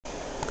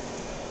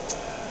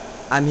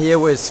I'm here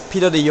with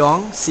Peter de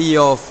Jong,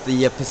 CEO of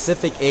the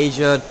Pacific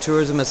Asia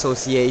Tourism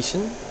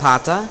Association,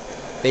 PATA,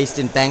 based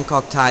in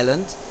Bangkok,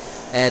 Thailand,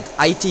 at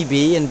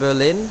ITB in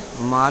Berlin,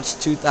 March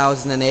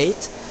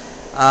 2008.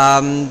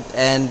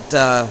 I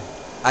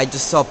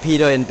just saw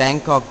Peter in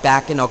Bangkok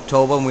back in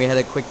October, and we had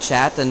a quick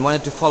chat and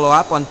wanted to follow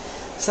up on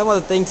some of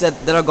the things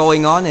that are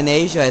going on in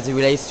Asia as it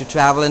relates to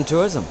travel and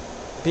tourism.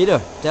 Peter,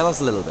 tell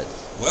us a little bit.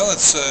 Well,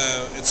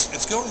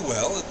 it's going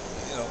well.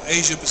 You know,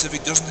 Asia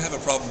Pacific doesn't have a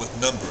problem with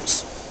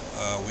numbers.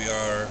 We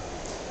are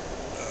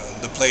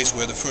the place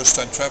where the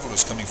first-time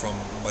travelers coming from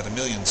by the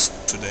millions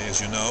today,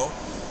 as you know.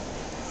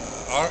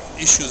 Our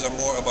issues are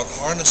more about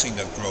harnessing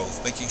that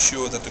growth, making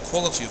sure that the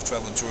quality of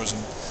travel and tourism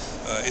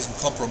isn't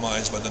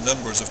compromised by the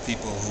numbers of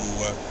people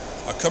who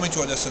are coming to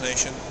our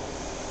destination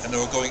and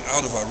who are going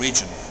out of our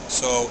region.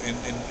 So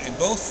in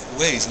both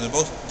ways and in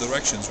both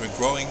directions, we're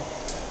growing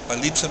by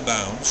leaps and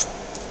bounds.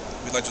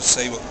 We'd like to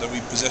say that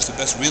we possess the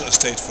best real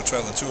estate for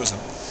travel and tourism.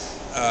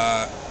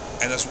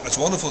 And as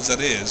wonderful as that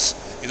is,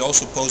 it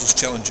also poses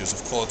challenges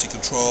of quality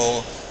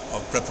control,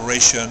 of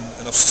preparation,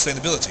 and of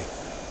sustainability.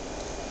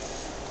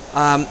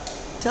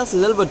 Tell us a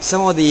little bit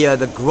some of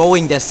the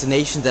growing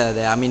destinations that are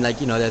there. I mean,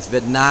 like, you know, there's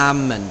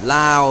Vietnam and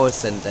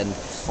Laos, and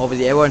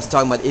obviously everyone's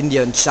talking about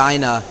India and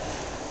China.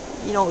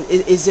 You know,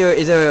 is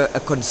there a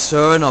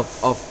concern of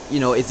you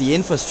know, is the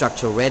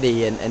infrastructure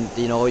ready? And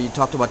you know, you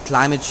talked about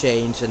climate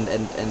change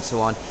and so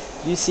on.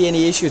 Do you see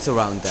any issues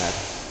around that?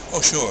 Oh,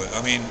 sure.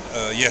 I mean,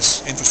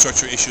 yes,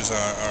 infrastructure issues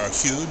are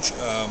huge.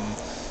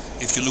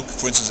 If you look,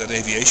 for instance, at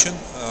aviation,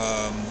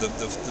 the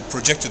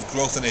projected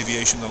growth in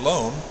aviation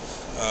alone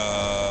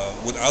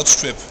would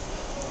outstrip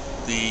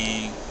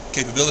the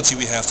capability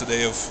we have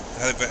today of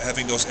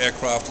having those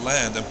aircraft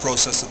land and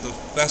process the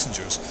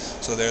passengers.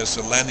 So there's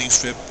landing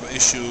strip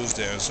issues,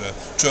 there's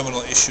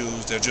terminal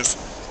issues, there are just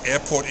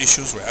airport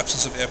issues or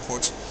absence of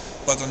airports.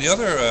 But on the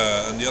other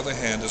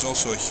hand, there's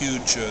also a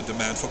huge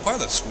demand for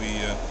pilots.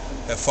 We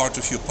have far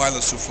too few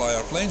pilots to fly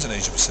our planes in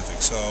Asia Pacific.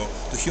 So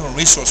the human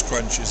resource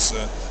crunch is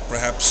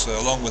perhaps,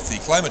 along with the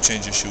climate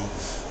change issue,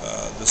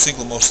 the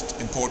single most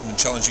important and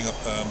challenging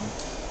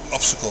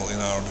obstacle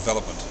in our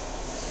development.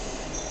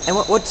 And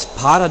what's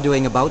PATA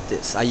doing about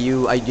this? Do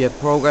you have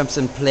programs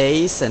in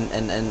place, and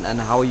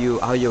how you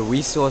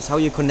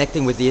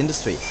connecting with the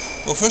industry?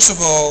 Well, first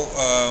of all,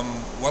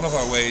 one of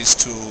our ways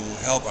to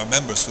help our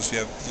members, because we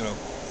have, you know,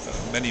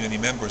 many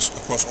members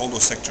across all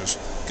those sectors: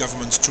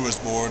 governments,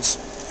 tourist boards,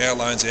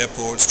 airlines,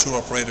 airports, tour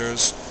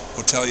operators,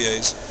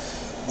 hoteliers.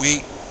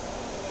 We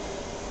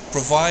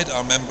provide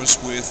our members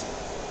with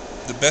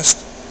the best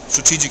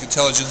strategic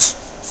intelligence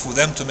for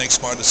them to make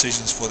smart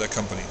decisions for their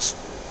companies.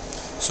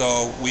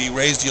 So we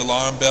raise the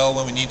alarm bell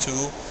when we need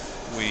to.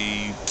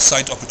 We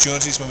cite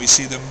opportunities when we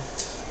see them.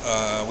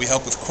 We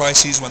help with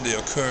crises when they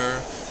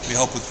occur. We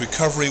help with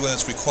recovery when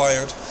it's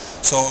required.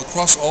 So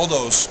across all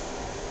those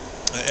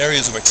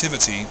areas of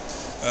activity,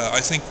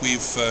 I think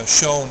we've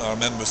shown our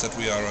members that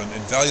we are an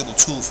invaluable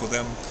tool for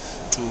them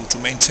to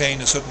maintain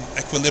a certain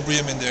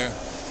equilibrium in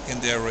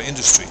their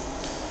industry.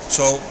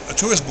 So a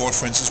tourist board,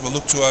 for instance, will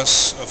look to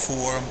us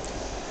for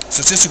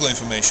statistical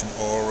information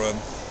or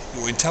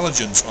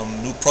intelligence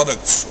on new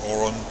products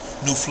or on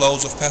new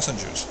flows of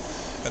passengers.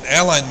 An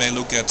airline may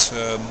look at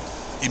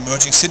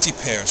emerging city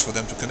pairs for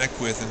them to connect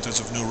with in terms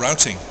of new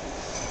routing.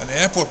 An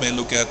airport may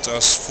look at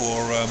us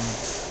for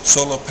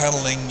solar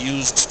paneling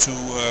used to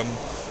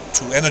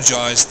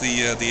energize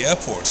the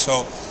airport.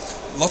 So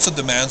lots of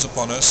demands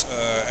upon us,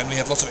 and we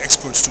have lots of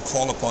experts to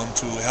call upon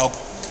to help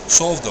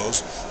solve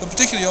those. But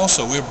particularly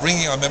also, we're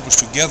bringing our members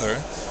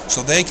together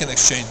so they can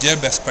exchange their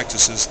best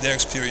practices, their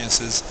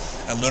experiences,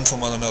 and learn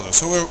from one another.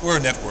 So we're a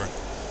network.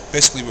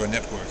 Basically, we're a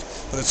network,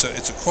 but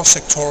it's a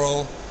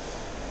cross-sectoral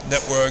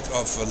network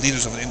of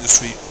leaders of an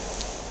industry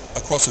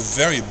across a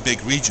very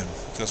big region,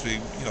 because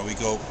we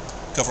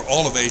cover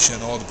all of Asia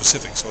and all of the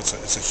Pacific. So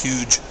it's a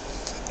huge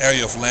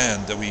area of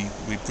land that we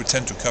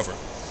pretend to cover.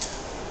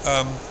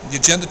 The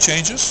agenda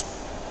changes.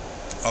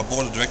 Our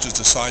board of directors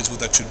decides what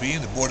that should be,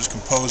 and the board is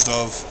composed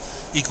of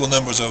equal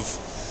numbers of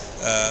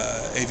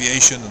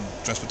aviation and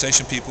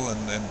transportation people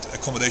and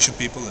accommodation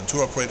people and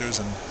tour operators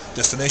and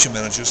destination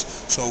managers.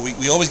 So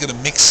we always get a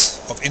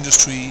mix of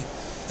industry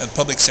and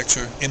public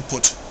sector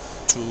input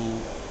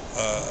to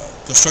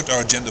construct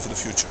our agenda for the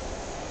future.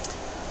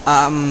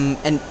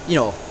 And you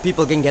know,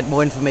 people can get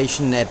more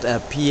information at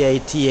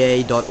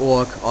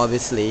pata.org,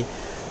 obviously.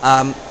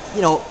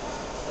 You know,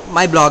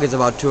 my blog is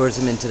about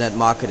tourism internet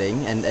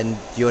marketing, and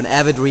you're an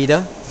avid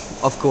reader,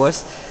 of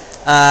course.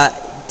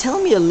 Tell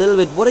me a little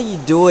bit, what are you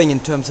doing in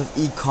terms of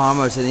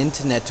e-commerce and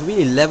internet to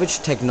really leverage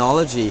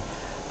technology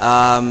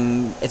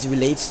as it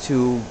relates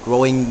to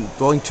growing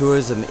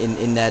tourism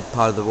in that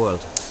part of the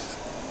world?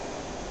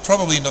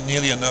 Probably not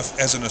nearly enough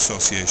as an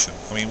association.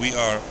 I mean, we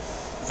are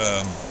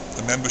a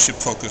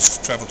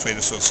membership-focused travel trade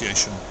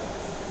association.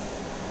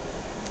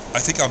 I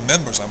think our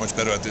members are much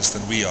better at this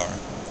than we are,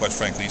 quite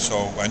frankly.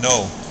 So I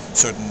know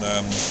certain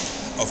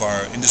of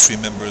our industry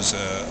members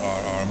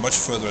are much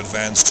further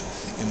advanced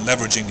in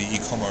leveraging the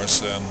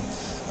e-commerce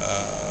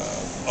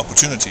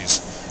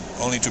opportunities.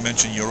 only to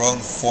mention your own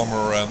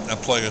former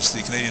employers,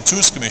 the Canadian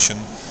Tourist Commission,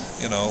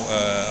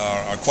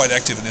 are quite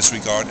active in this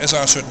regard, as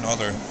are certain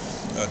other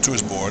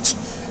tourist boards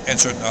and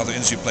certain other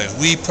industry players.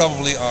 We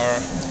probably are,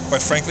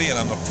 quite frankly, and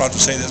I'm not proud to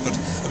say this, but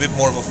a bit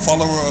more of a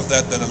follower of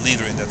that than a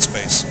leader in that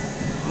space.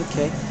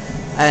 Okay.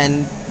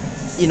 And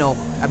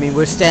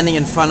we're standing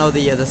in front of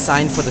the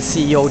sign for the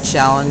CEO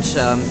Challenge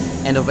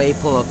end of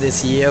April of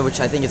this year, which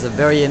I think is a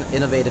very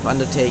innovative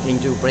undertaking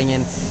to bring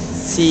in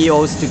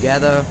CEOs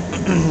together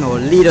or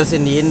leaders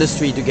in the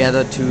industry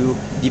together to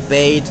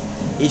debate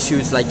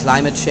issues like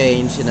climate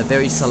change in a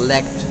very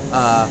select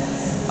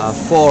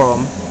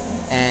forum.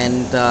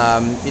 And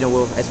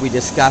as we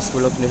discussed,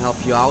 we're looking to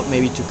help you out,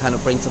 maybe to kind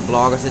of bring some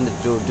bloggers in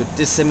to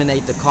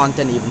disseminate the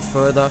content even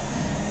further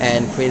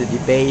and create a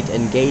debate,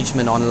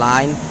 engagement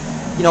online.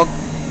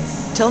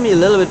 Tell me a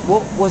little bit,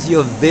 what was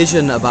your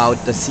vision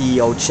about the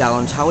CEO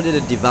Challenge? How did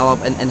it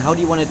develop, and how do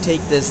you want to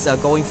take this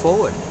going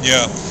forward?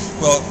 Yeah,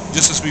 well,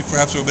 just as we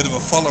perhaps are a bit of a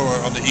follower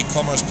on the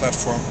e-commerce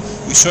platform,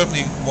 we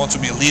certainly want to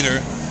be a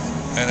leader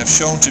and have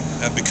shown to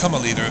have become a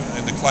leader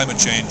in the climate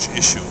change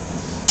issue.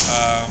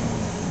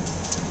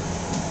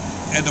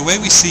 And the way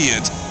we see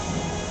it,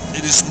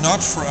 it is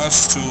not for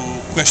us to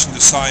question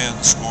the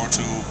science or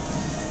to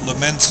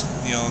lament,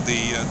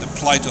 the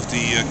plight of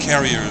the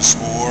carriers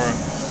or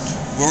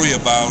worry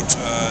about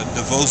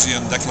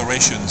Davosian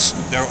declarations.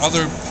 There are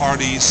other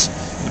parties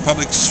in the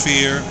public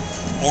sphere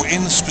or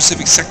in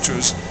specific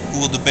sectors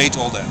who will debate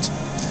all that.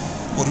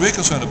 What we're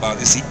concerned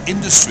about is the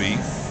industry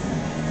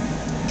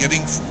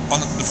getting on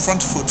the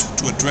front foot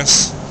to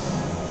address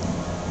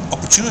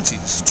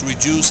opportunities to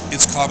reduce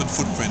its carbon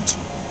footprint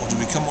or to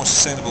become more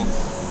sustainable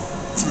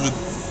through the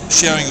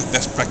sharing of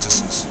best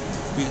practices.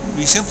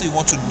 We simply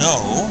want to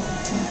know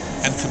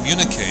and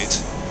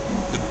communicate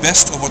the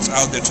best of what's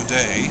out there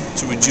today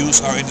to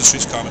reduce our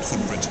industry's carbon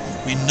footprint.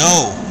 We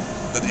know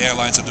that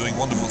airlines are doing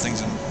wonderful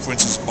things in, for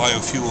instance,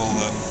 biofuel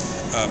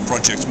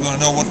projects. We want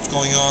to know what's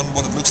going on,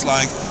 what it looks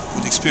like,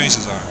 what the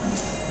experiences are.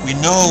 We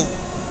know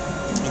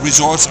the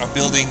resorts are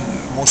building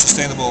more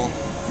sustainable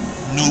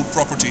new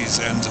properties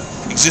and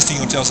existing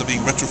hotels are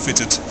being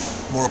retrofitted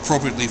more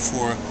appropriately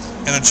for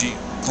energy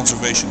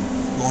conservation.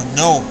 We want to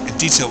know in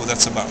detail what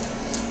that's about.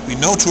 We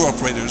know tour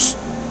operators,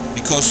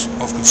 because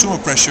of consumer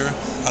pressure,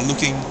 are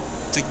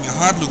taking a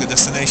hard look at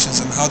destinations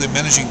and how they're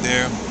managing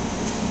their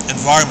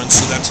environment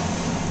so that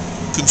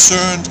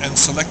concerned and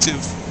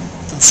selective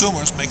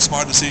consumers make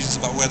smart decisions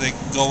about where they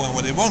go and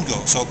where they won't go.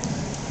 So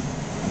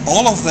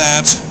all of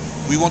that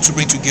we want to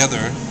bring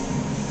together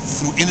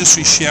through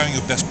industry sharing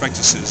of best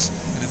practices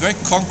in a very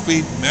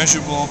concrete,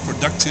 measurable,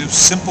 productive,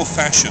 simple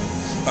fashion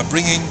by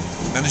bringing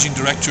managing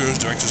directors,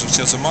 directors of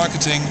sales and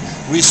marketing,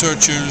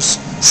 researchers,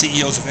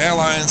 CEOs of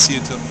airlines,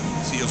 CEOs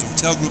of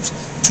hotel groups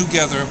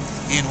together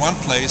in one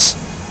place,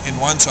 in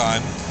one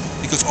time,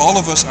 because all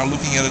of us are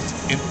looking at it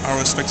in our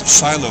respective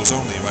silos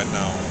only right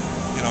now.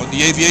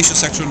 The aviation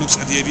sector looks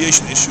at the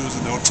aviation issues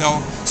and the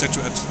hotel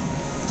sector at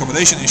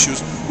accommodation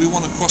issues. We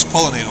want to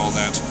cross-pollinate all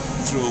that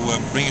through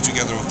bringing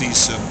together of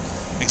these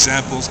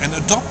examples and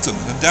adopt them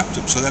and adapt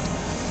them so that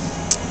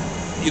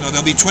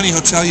there'll be 20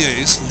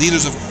 hoteliers,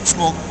 leaders of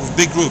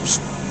big groups,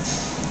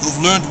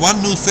 who've learned one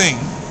new thing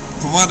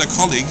from one of their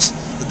colleagues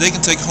that they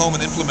can take home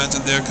and implement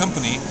in their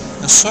company,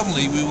 and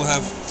suddenly we will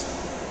have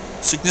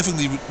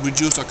significantly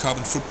reduced our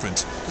carbon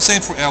footprint. The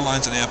same for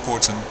airlines and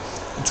airports and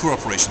tour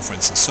operation, for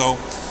instance. So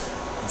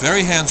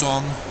very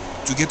hands-on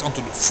to get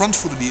onto the front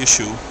foot of the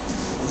issue,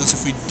 because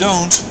if we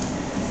don't,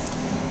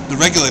 the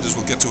regulators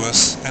will get to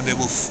us and they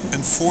will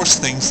enforce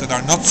things that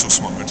are not so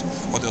smart,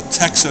 or they'll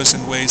tax us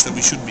in ways that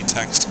we shouldn't be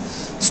taxed.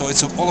 So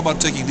it's all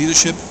about taking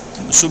leadership,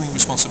 assuming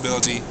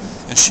responsibility,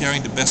 and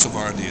sharing the best of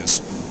our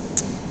ideas.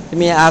 Let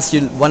me ask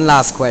you one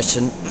last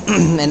question,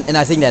 and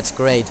I think that's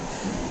great.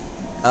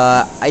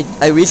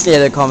 I recently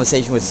had a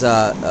conversation with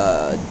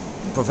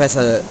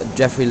Professor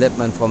Jeffrey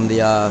Lippman from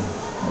the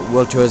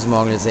World Tourism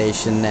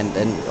Organization,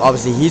 and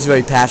obviously he's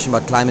very passionate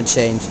about climate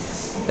change,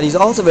 but he's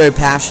also very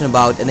passionate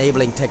about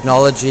enabling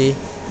technology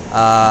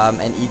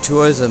and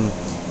e-tourism.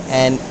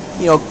 And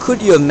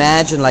could you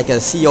imagine like a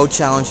CEO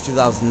Challenge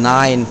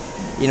 2009,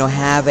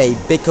 have a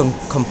big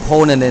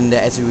component in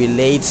there as it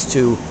relates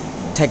to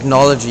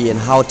technology and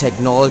how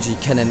technology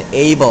can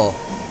enable,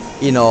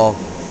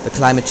 the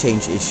climate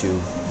change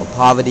issue or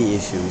poverty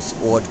issues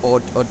or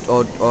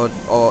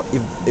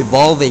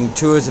evolving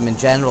tourism in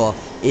general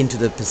into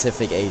the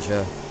Pacific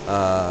Asia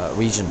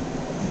region?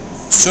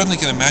 Certainly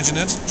can imagine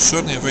it.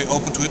 Certainly are very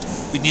open to it.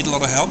 We need a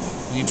lot of help.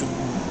 We need to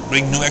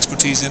bring new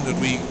expertise in that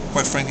we,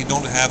 quite frankly,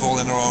 don't have all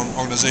in our own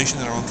organization,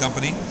 in our own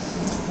company.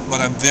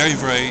 But I'm very,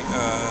 very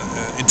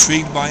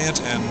intrigued by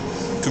it and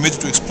committed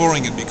to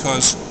exploring it,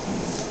 because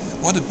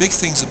one of the big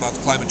things about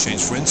climate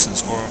change, for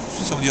instance, or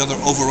some of the other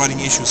overriding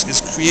issues,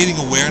 is creating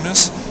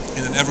awareness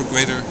in an ever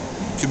greater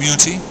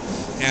community,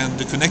 and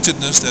the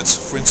connectedness that,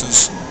 for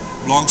instance,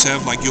 blogs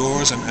have like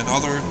yours and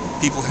other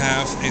people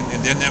have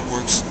in their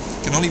networks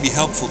can only be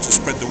helpful to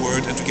spread the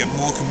word and to get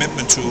more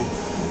commitment to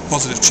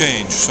positive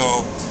change.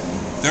 So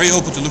very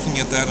open to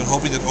looking at that and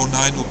hoping that 09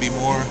 will be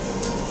more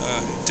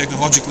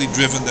technologically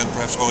driven than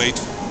perhaps '08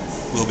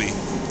 will be.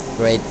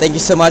 Great. Thank you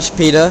so much,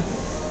 Peter.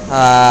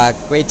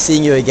 Great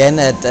seeing you again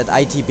at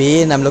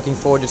ITB, and I'm looking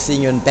forward to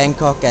seeing you in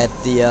Bangkok at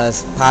the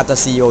Partner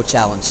CEO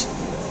Challenge.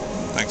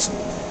 Thanks.